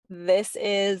This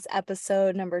is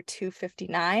episode number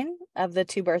 259 of the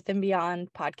To Birth and Beyond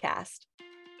podcast.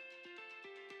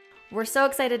 We're so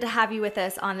excited to have you with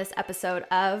us on this episode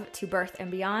of To Birth and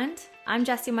Beyond. I'm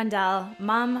Jessie Mundell,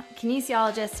 mom,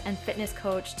 kinesiologist, and fitness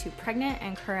coach to pregnant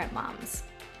and current moms.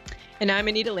 And I'm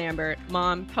Anita Lambert,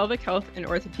 mom, pelvic health, and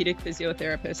orthopedic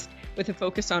physiotherapist with a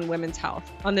focus on women's health.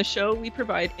 On the show, we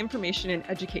provide information and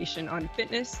education on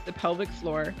fitness, the pelvic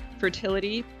floor,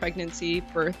 fertility, pregnancy,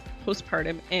 birth,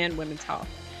 postpartum, and women's health.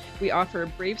 We offer a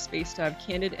brave space to have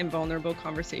candid and vulnerable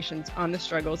conversations on the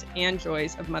struggles and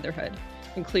joys of motherhood,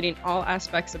 including all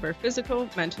aspects of our physical,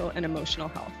 mental, and emotional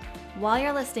health. While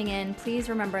you're listening in, please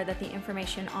remember that the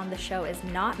information on the show is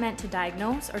not meant to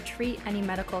diagnose or treat any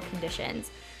medical conditions.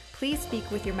 Please speak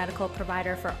with your medical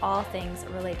provider for all things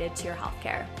related to your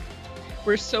healthcare.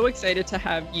 We're so excited to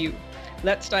have you.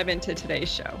 Let's dive into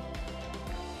today's show.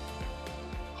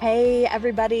 Hey,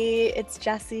 everybody, it's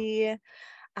Jessie.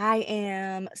 I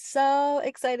am so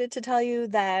excited to tell you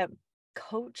that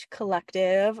Coach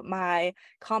Collective, my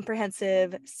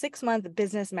comprehensive 6-month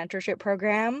business mentorship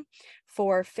program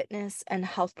for fitness and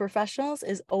health professionals,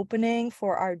 is opening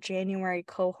for our January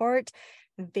cohort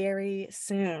very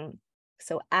soon.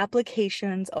 So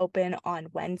applications open on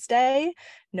Wednesday,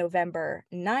 November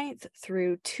 9th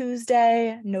through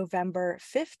Tuesday, November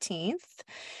 15th,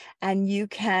 and you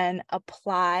can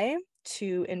apply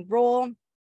to enroll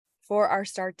for our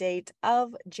start date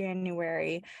of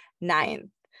January 9th.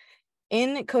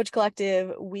 In Coach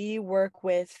Collective, we work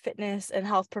with fitness and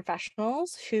health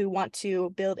professionals who want to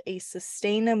build a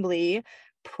sustainably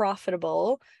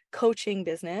profitable coaching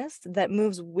business that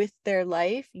moves with their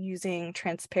life using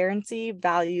transparency,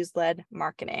 values-led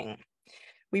marketing.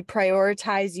 We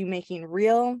prioritize you making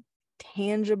real,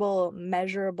 tangible,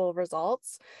 measurable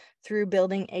results through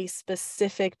building a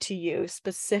specific to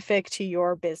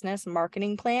your business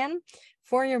marketing plan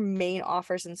for your main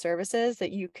offers and services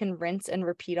that you can rinse and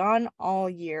repeat on all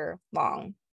year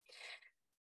long.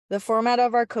 The format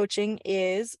of our coaching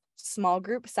is small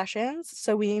group sessions.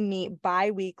 So we meet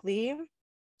bi-weekly,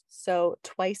 so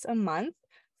twice a month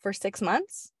for 6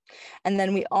 months. And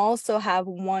then we also have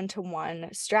one-to-one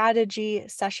strategy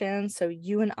sessions. So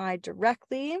you and I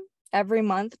directly every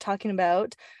month talking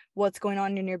about what's going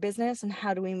on in your business and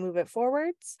how do we move it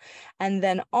forwards. And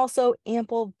then also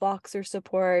ample Voxer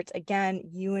support. Again,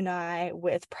 you and I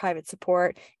with private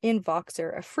support in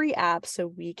Voxer, a free app, so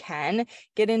we can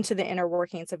get into the inner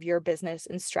workings of your business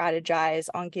and strategize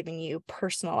on giving you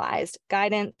personalized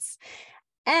guidance.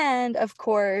 And of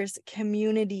course,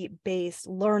 community-based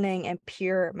learning and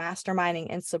peer masterminding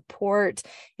and support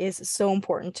is so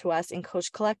important to us in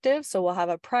Coach Collective. So we'll have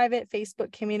a private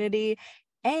Facebook community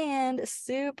and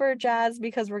super jazzed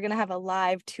because we're going to have a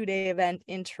live 2-day event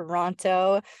in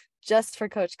Toronto just for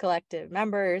Coach Collective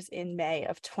members in May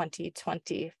of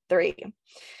 2023.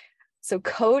 So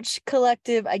Coach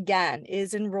Collective, again,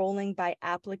 is enrolling by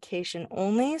application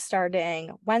only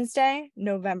starting Wednesday,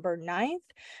 November 9th.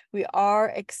 We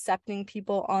are accepting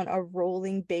people on a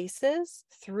rolling basis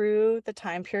through the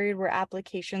time period where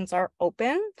applications are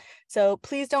open. So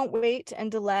please don't wait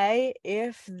and delay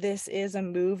if this is a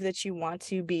move that you want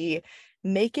to be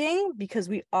making, because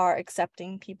we are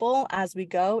accepting people as we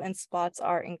go and spots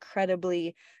are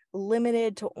incredibly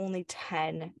limited to only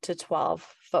 10 to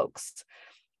 12 folks.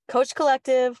 Coach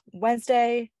Collective,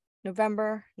 Wednesday,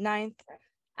 November 9th,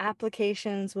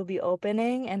 applications will be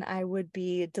opening, and I would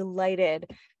be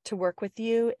delighted to work with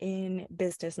you in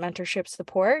business mentorship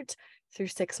support through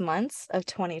 6 months of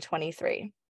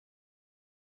 2023.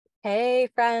 Hey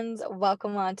friends,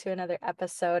 welcome on to another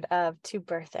episode of To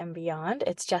Birth and Beyond.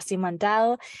 It's Jessie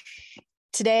Mundell.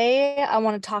 Today, I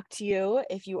want to talk to you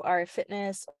if you are a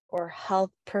fitness or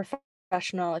health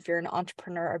professional, if you're an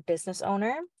entrepreneur or business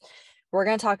owner. We're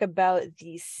going to talk about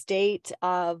the state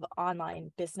of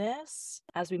online business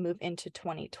as we move into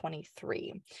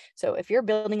 2023. So if you're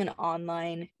building an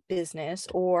online business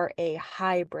or a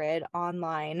hybrid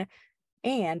online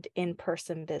and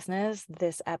in-person business,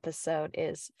 this episode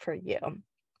is for you.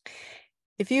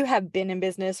 If you have been in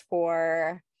business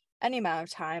for any amount of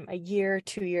time, a year,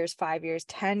 2 years, 5 years,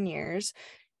 10 years,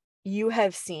 you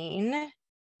have seen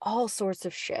all sorts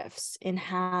of shifts in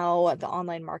how the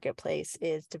online marketplace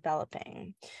is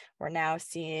developing. We're now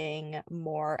seeing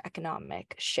more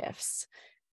economic shifts.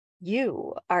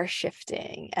 You are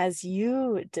shifting as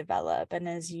you develop and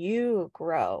as you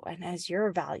grow and as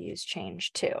your values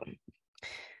change too.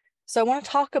 So I want to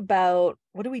talk about,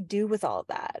 what do we do with all of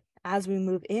that? as we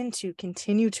move into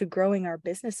continue to growing our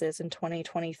businesses in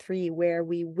 2023, where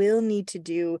we will need to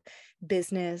do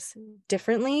business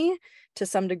differently to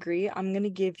some degree. I'm going to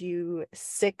give you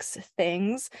 6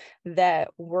 things that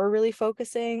we're really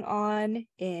focusing on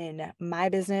in my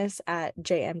business at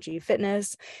JMG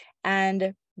Fitness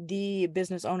and the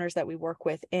business owners that we work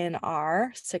with in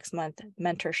our 6-month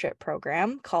mentorship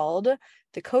program called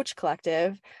the Coach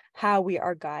Collective, how we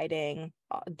are guiding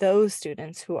those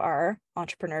students who are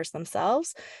entrepreneurs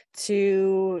themselves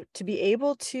to be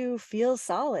able to feel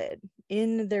solid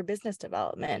in their business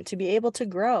development, to be able to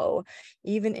grow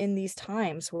even in these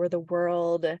times where the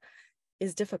world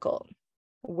is difficult,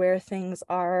 where things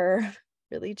are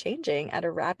really changing at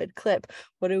a rapid clip.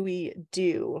 What do we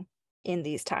do in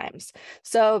these times?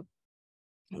 So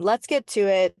let's get to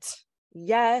it.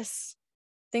 Yes,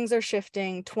 things are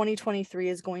shifting. 2023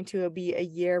 is going to be a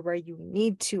year where you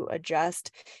need to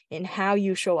adjust in how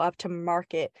you show up to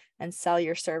market and sell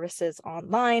your services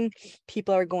online.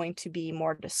 People are going to be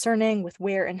more discerning with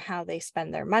where and how they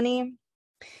spend their money.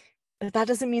 But that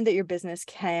doesn't mean that your business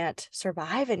can't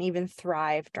survive and even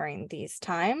thrive during these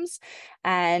times.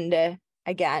 And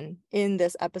again, in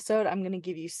this episode, I'm going to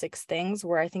give you 6 things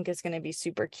where I think is going to be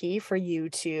super key for you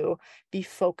to be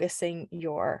focusing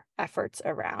your efforts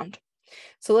around.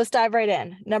 So let's dive right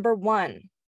in. Number 1,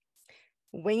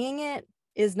 winging it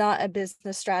is not a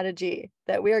business strategy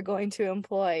that we are going to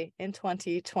employ in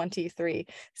 2023.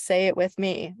 Say it with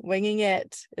me. Winging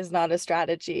it is not a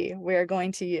strategy we are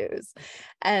going to use.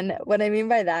 And what I mean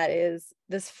by that is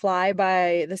this fly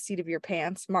by the seat of your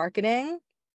pants marketing.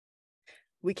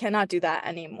 We cannot do that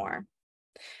anymore.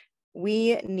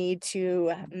 We need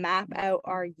to map out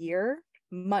our year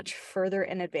much further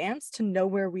in advance to know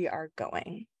where we are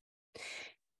going.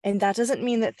 And that doesn't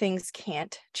mean that things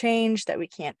can't change, that we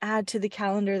can't add to the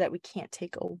calendar, that we can't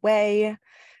take away.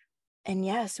 And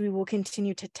yes, we will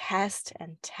continue to test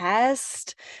and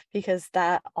test because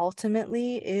that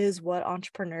ultimately is what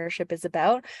entrepreneurship is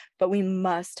about, but we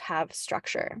must have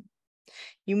structure.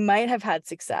 You might have had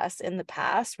success in the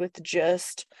past with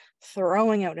just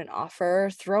throwing out an offer,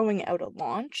 throwing out a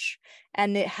launch,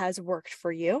 and it has worked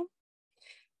for you.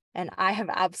 And I have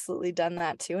absolutely done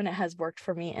that too. And it has worked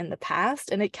for me in the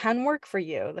past. And it can work for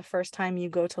you the first time you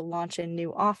go to launch a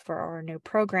new offer or a new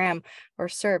program or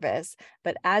service.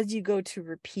 But as you go to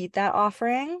repeat that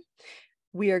offering,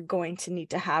 we are going to need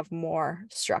to have more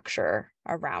structure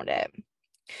around it.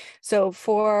 So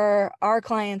for our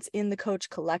clients in the Coach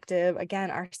Collective,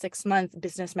 again, our 6-month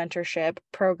business mentorship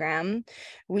program,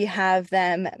 we have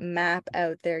them map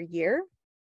out their year.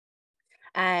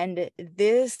 And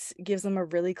this gives them a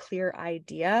really clear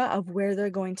idea of where they're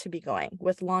going to be going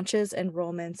with launches,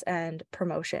 enrollments, and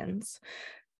promotions.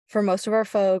 For most of our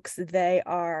folks, they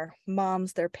are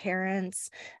moms, they're parents,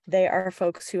 they are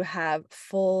folks who have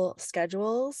full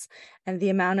schedules, and the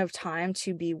amount of time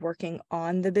to be working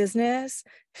on the business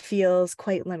feels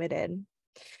quite limited.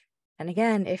 And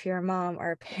again, if you're a mom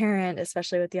or a parent,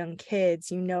 especially with young kids,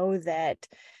 you know that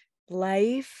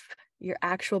life, your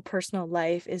actual personal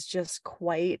life, is just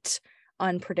quite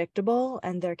unpredictable,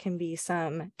 and there can be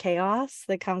some chaos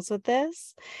that comes with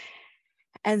this.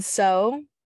 And so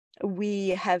we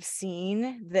have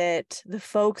seen that the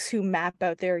folks who map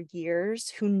out their years,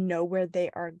 who know where they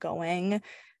are going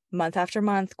month after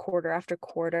month, quarter after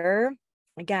quarter,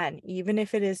 again, even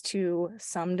if it is to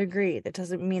some degree, that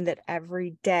doesn't mean that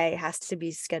every day has to be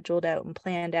scheduled out and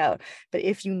planned out. But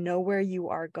if you know where you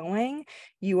are going,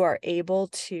 you are able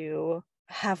to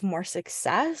have more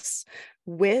success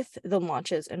with the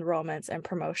launches, enrollments, and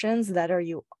promotions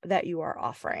that you are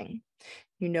offering.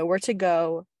 You know where to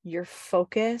go, your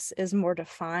focus is more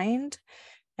defined,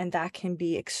 and that can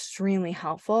be extremely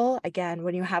helpful. Again,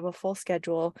 when you have a full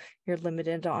schedule, you're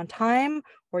limited on time,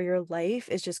 or your life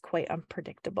is just quite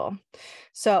unpredictable.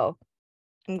 So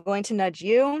I'm going to nudge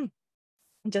you,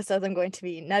 just as I'm going to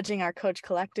be nudging our Coach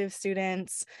Collective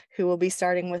students who will be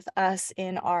starting with us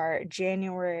in our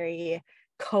January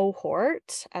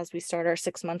cohort as we start our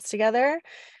 6 months together.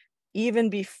 Even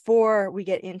before we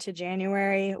get into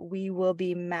January, we will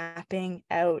be mapping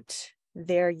out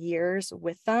their years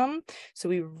with them. So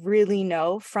we really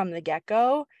know from the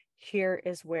get-go, here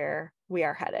is where we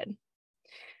are headed.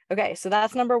 Okay, so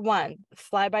that's number 1.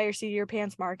 Fly by your seat of your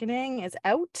pants marketing is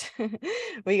out.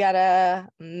 We gotta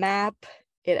map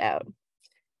it out.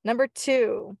 Number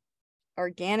 2,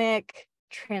 organic,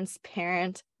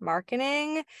 transparent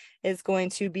marketing is going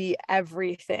to be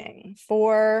everything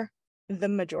for the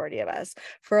majority of us.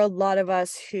 For a lot of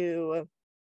us who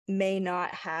may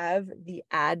not have the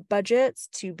ad budgets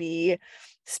to be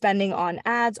spending on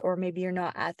ads, or maybe you're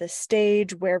not at the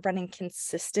stage where running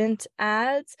consistent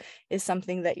ads is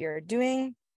something that you're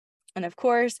doing. And of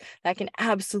course, that can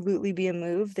absolutely be a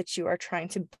move that you are trying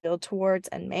to build towards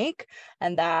and make.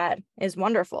 And that is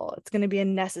wonderful. It's going to be a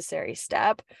necessary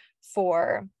step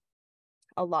for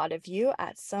a lot of you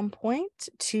at some point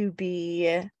to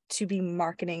be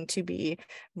marketing, to be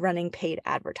running paid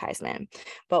advertisement.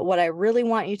 But what I really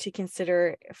want you to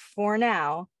consider for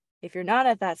now, if you're not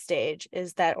at that stage,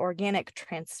 is that organic,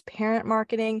 transparent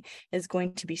marketing is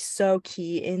going to be so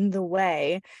key in the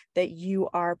way that you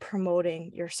are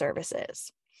promoting your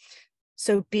services.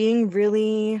 So being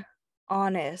really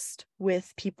honest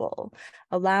with people,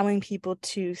 allowing people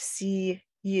to see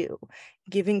you,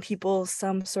 giving people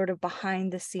some sort of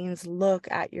behind the scenes look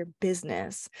at your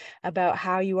business, about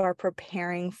how you are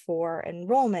preparing for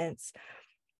enrollments,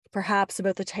 perhaps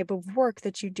about the type of work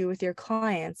that you do with your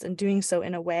clients, and doing so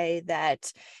in a way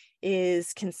that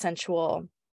is consensual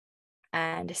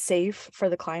and safe for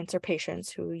the clients or patients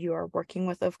who you are working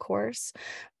with, of course,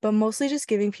 but mostly just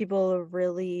giving people a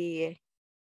really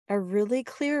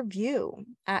clear view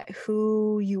at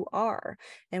who you are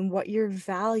and what your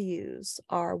values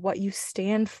are, what you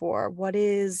stand for, what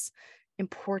is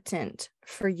important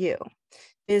for you.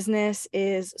 Business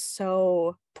is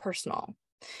so personal.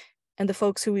 And the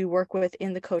folks who we work with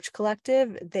in the Coach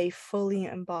Collective, they fully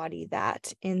embody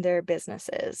that in their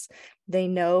businesses. They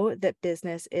know that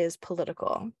business is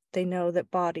political. They know that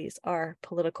bodies are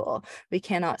political. We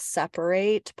cannot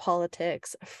separate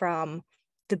politics from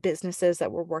the businesses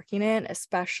that we're working in,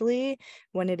 especially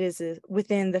when it is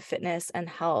within the fitness and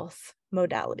health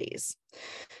modalities.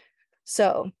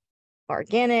 So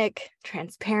organic,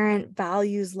 transparent,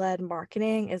 values-led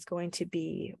marketing is going to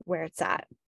be where it's at.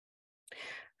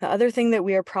 The other thing that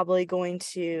we are probably going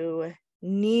to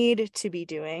need to be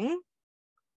doing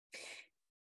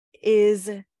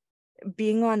is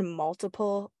being on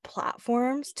multiple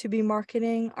platforms to be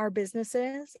marketing our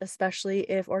businesses, especially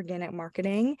if organic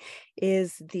marketing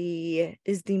is the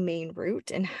main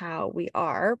route in how we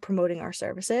are promoting our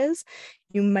services.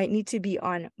 You might need to be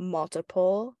on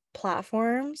multiple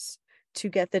platforms to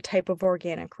get the type of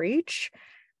organic reach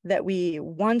that we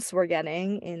once were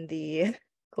getting in the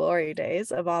glory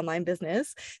days of online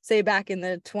business, say back in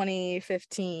the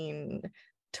 2015,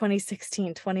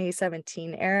 2016,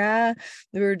 2017 era.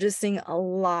 We were just seeing a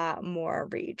lot more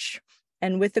reach.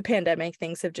 And with the pandemic,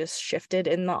 things have just shifted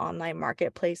in the online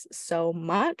marketplace so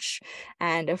much.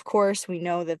 And of course, we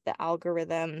know that the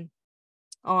algorithm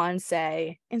on,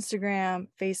 say, Instagram,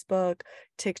 Facebook,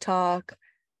 TikTok,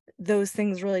 those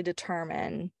things really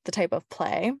determine the type of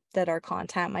play that our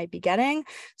content might be getting.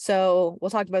 So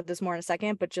we'll talk about this more in a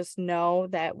second, but just know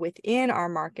that within our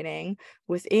marketing,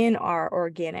 within our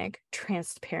organic,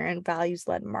 transparent,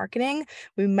 values-led marketing,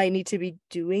 we might need to be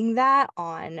doing that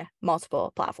on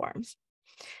multiple platforms.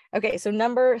 Okay, so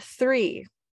number 3,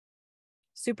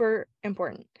 super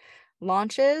important.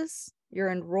 Launches,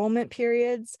 your enrollment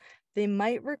periods, they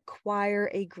might require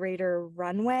a greater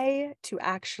runway to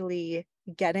actually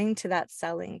getting to that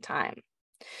selling time.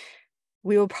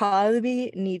 We will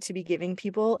probably need to be giving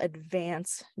people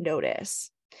advance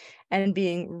notice and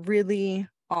being really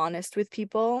honest with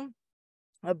people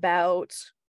about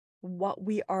what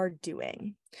we are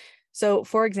doing. So,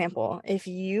 for example, if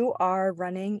you are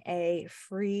running a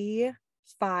free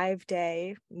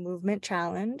 5-day movement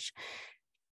challenge,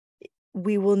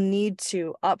 we will need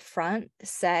to upfront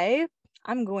say,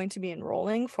 I'm going to be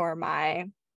enrolling for my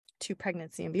To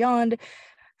Pregnancy and Beyond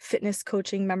fitness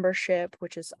coaching membership,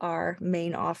 which is our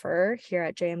main offer here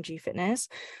at JMG Fitness,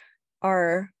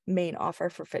 our main offer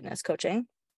for fitness coaching.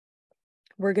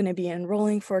 We're going to be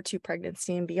enrolling for To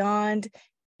Pregnancy and Beyond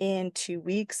in 2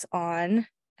 weeks on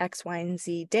X, Y, and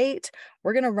Z date.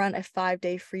 We're going to run a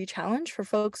 5-day free challenge for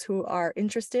folks who are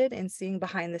interested in seeing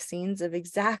behind the scenes of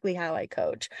exactly how I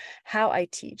coach, how I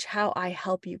teach, how I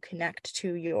help you connect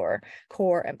to your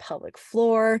core and pelvic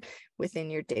floor within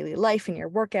your daily life and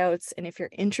your workouts. And if you're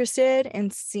interested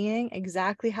in seeing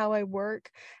exactly how I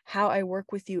work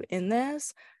with you in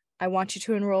this, I want you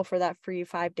to enroll for that free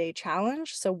 5-day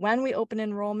challenge. So when we open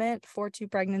enrollment for To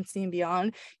Pregnancy and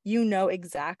Beyond, you know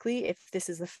exactly if this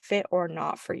is a fit or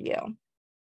not for you.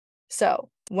 So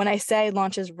when I say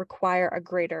launches require a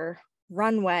greater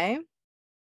runway,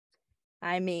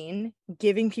 I mean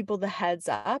giving people the heads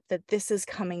up that this is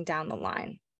coming down the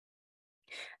line.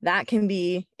 That can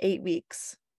be 8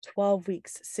 weeks, 12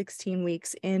 weeks, 16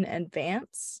 weeks in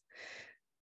advance.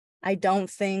 I don't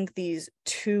think these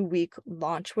 2-week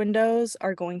launch windows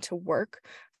are going to work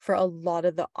for a lot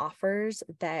of the offers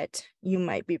that you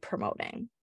might be promoting.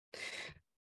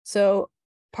 So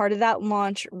part of that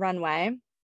launch runway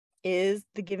is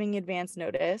the giving advance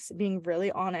notice, being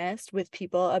really honest with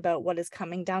people about what is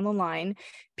coming down the line.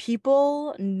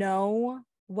 People know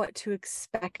what to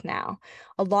expect now.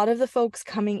 A lot of the folks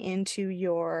coming into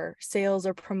your sales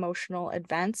or promotional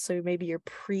events, so maybe your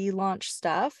pre-launch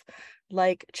stuff,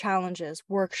 like challenges,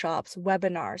 workshops,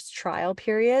 webinars, trial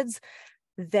periods,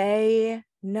 they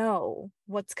know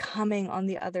what's coming on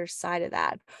the other side of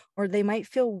that, or they might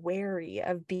feel wary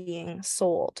of being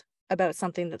sold about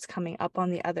something that's coming up on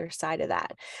the other side of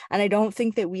that. And I don't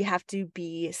think that we have to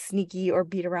be sneaky or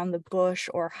beat around the bush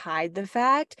or hide the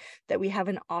fact that we have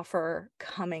an offer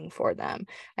coming for them.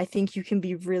 I think you can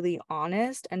be really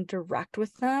honest and direct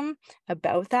with them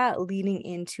about that leading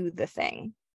into the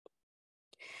thing.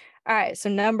 All right, so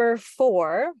number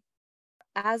 4,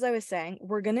 as I was saying,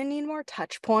 we're going to need more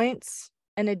touch points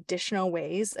and additional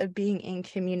ways of being in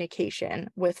communication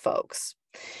with folks.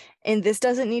 And this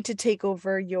doesn't need to take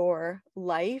over your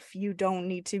life. You don't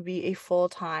need to be a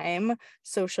full-time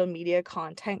social media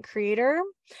content creator.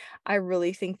 I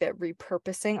really think that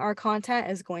repurposing our content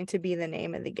is going to be the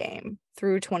name of the game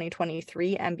through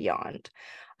 2023 and beyond.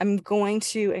 I'm going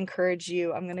to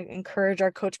encourage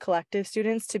our Coach Collective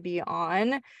students to be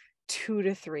on 2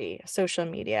 to 3 social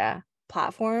media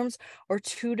platforms, or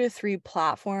 2 to 3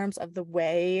 platforms of the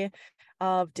way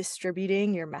of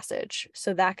distributing your message.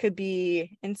 So that could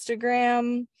be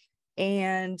Instagram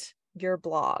and your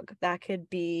blog. That could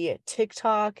be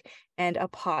TikTok and a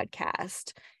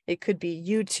podcast. It could be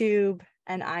YouTube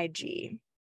and IG,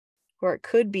 or it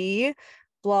could be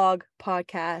blog,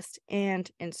 podcast, and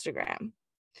Instagram.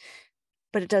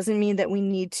 But it doesn't mean that we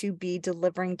need to be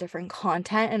delivering different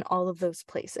content in all of those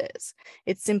places.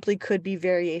 It simply could be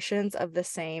variations of the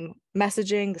same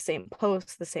messaging, the same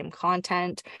posts, the same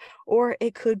content, or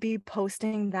it could be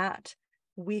posting that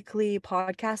weekly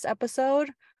podcast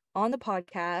episode on the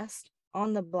podcast,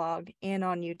 on the blog, and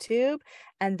on YouTube,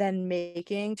 and then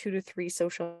making 2 to 3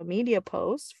 social media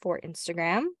posts for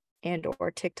Instagram and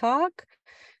or TikTok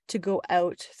to go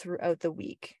out throughout the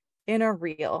week, in a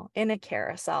reel, in a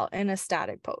carousel, in a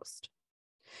static post.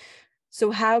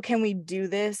 So how can we do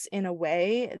this in a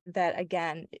way that,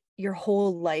 again, your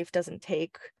whole life doesn't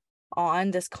take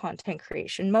on this content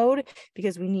creation mode?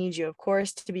 Because we need you, of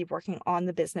course, to be working on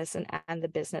the business and the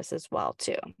business as well,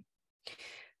 too.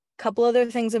 Couple other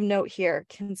things of note here.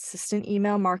 Consistent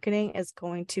email marketing is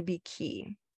going to be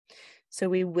key. So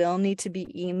we will need to be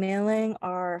emailing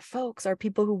our folks, our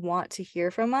people who want to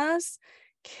hear from us,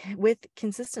 with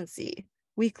consistency,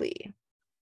 weekly,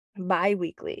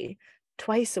 bi-weekly,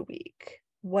 twice a week,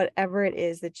 whatever it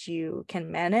is that you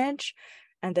can manage,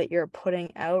 and that you're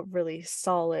putting out really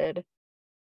solid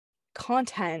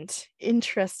content,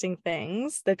 interesting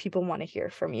things that people want to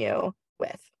hear from you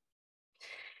with.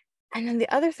 And then the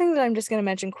other thing that I'm just going to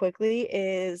mention quickly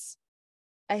is,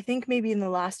 I think maybe in the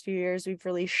last few years, we've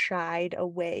really shied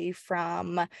away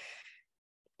from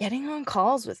getting on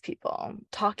calls with people,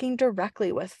 talking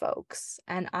directly with folks.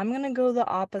 And I'm going to go the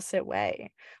opposite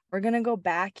way. We're going to go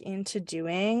back into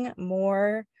doing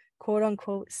more quote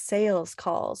unquote sales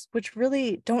calls, which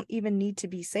really don't even need to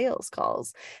be sales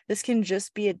calls. This can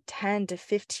just be a 10 to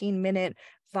 15 minute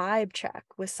vibe check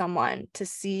with someone to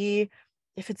see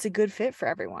if it's a good fit for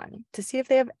everyone, to see if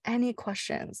they have any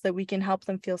questions that we can help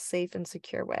them feel safe and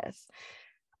secure with.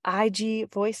 IG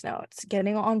voice notes,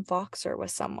 getting on Voxer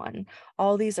with someone.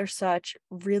 All these are such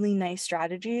really nice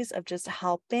strategies of just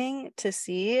helping to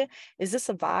see, is this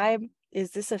a vibe?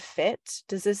 Is this a fit?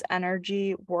 Does this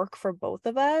energy work for both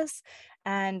of us?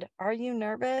 And are you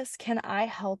nervous? Can I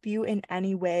help you in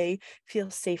any way feel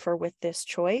safer with this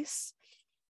choice?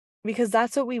 Because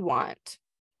that's what we want.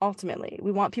 Ultimately,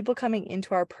 we want people coming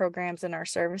into our programs and our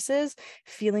services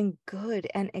feeling good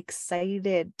and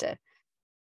excited.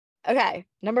 Okay,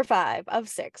 number 5 of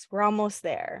 6. We're almost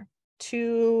there.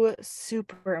 2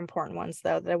 super important ones,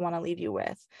 though, that I want to leave you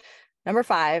with. Number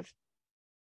 5,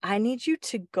 I need you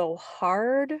to go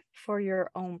hard for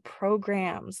your own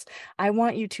programs. I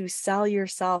want you to sell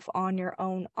yourself on your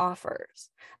own offers.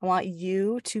 I want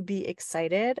you to be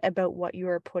excited about what you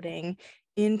are putting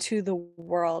into the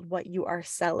world, what you are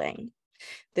selling.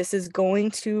 This is going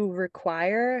to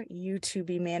require you to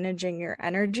be managing your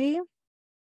energy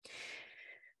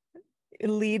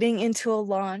leading into a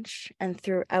launch and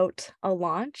throughout a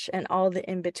launch and all the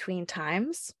in-between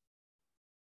times.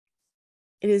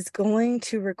 It is going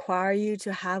to require you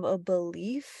to have a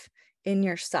belief in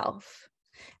yourself.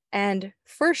 And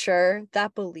for sure,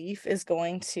 that belief is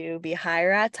going to be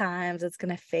higher at times. It's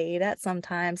going to fade at some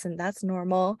times, and that's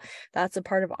normal. That's a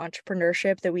part of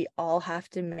entrepreneurship that we all have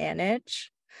to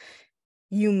manage.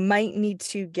 You might need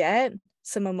to get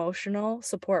some emotional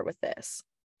support with this.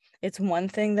 It's one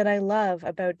thing that I love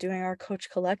about doing our Coach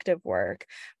Collective work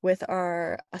with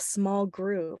a small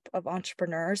group of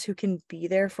entrepreneurs who can be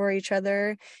there for each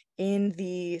other in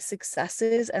the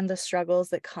successes and the struggles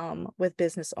that come with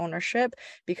business ownership,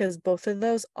 because both of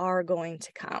those are going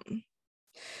to come.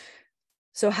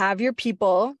 So have your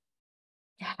people,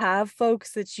 have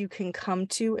folks that you can come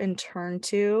to and turn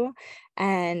to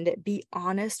and be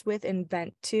honest with and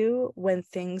vent to when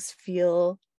things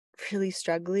feel really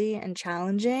struggling and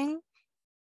challenging.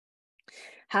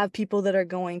 Have people that are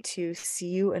going to see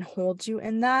you and hold you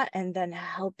in that and then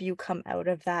help you come out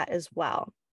of that as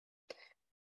well.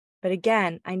 But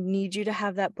again, I need you to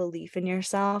have that belief in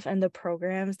yourself and the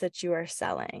programs that you are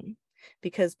selling,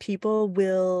 because people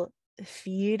will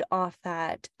feed off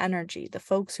that energy. The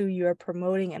folks who you are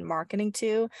promoting and marketing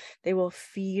to, they will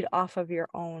feed off of your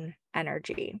own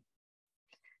energy.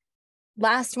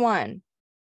 Last one.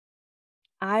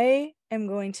 I am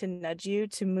going to nudge you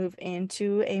to move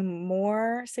into a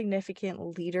more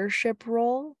significant leadership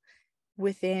role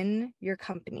within your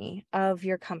company,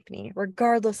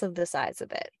 regardless of the size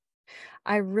of it.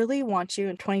 I really want you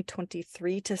in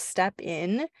 2023 to step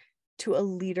in to a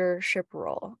leadership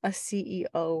role, a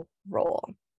CEO role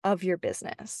of your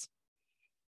business.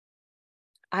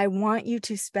 I want you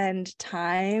to spend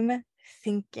time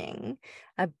thinking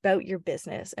about your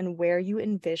business and where you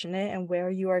envision it and where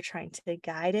you are trying to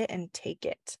guide it and take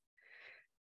it.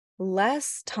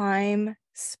 Less time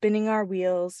spinning our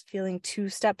wheels, feeling 2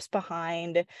 steps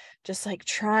behind, just like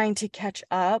trying to catch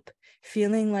up,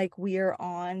 feeling like we are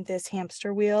on this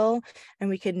hamster wheel and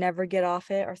we could never get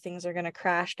off it or things are going to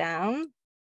crash down.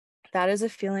 That is a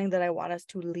feeling that I want us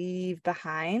to leave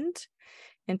behind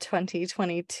in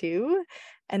 2022.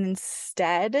 And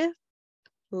instead,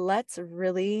 let's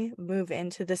really move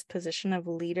into this position of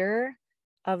leader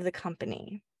of the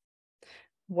company.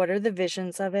 What are the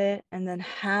visions of it? And then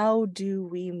how do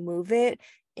we move it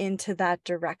into that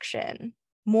direction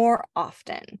more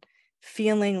often?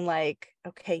 Feeling like,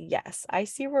 okay, yes, I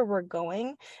see where we're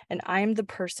going, and I'm the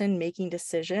person making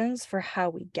decisions for how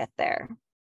we get there.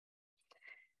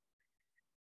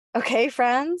 Okay,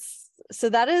 friends. So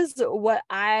that is what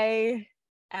I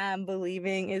am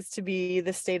believing is to be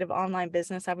the state of online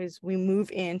business as we move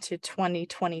into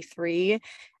 2023.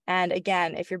 And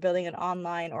again, if you're building an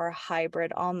online or a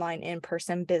hybrid online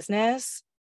in-person business,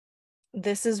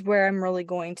 this is where I'm really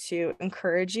going to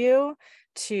encourage you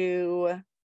to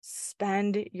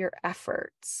spend your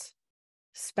efforts,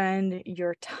 spend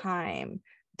your time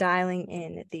dialing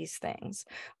in these things.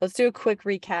 Let's do a quick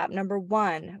recap. Number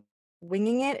 1,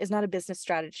 winging it is not a business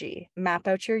strategy. Map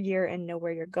out your year and know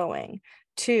where you're going.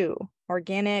 2,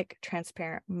 organic,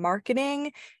 transparent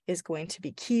marketing is going to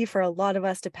be key for a lot of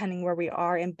us, depending where we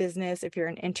are in business. If you're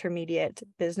an intermediate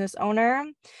business owner,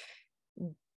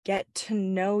 get to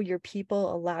know your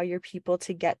people, allow your people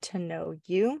to get to know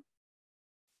you.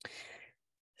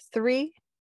 3,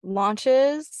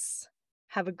 launches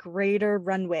have a greater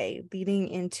runway leading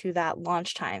into that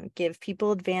launch time. Give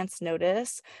people advance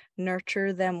notice,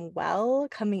 nurture them well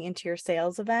coming into your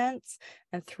sales events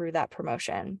and through that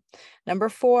promotion. Number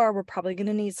 4, we're probably going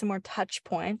to need some more touch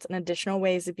points and additional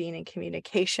ways of being in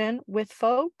communication with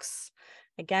folks.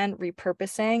 Again,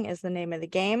 repurposing is the name of the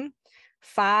game.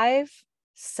 5,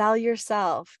 sell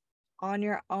yourself on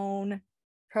your own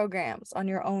programs, on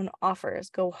your own offers.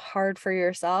 Go hard for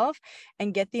yourself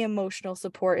and get the emotional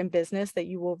support in business that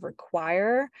you will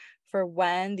require for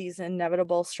when these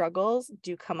inevitable struggles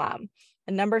do come up.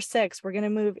 And number 6, we're going to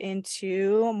move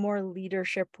into more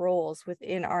leadership roles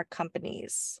within our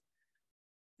companies.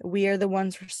 We are the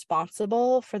ones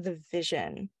responsible for the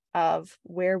vision of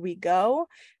where we go,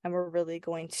 and we're really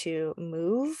going to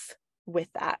move with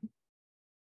that.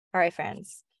 All right,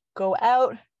 friends, go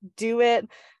out, do it.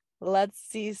 Let's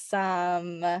see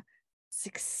some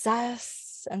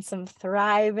success and some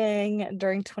thriving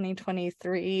during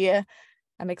 2023.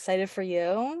 I'm excited for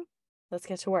you. Let's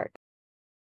get to work.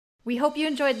 We hope you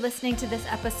enjoyed listening to this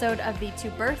episode of the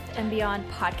To Birth and Beyond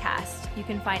podcast. You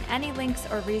can find any links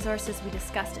or resources we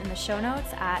discussed in the show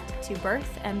notes at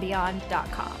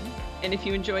tobirthandbeyond.com. And if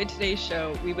you enjoyed today's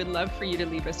show, we would love for you to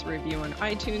leave us a review on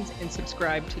iTunes and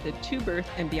subscribe to the To Birth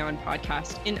and Beyond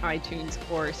podcast in iTunes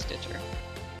or Stitcher.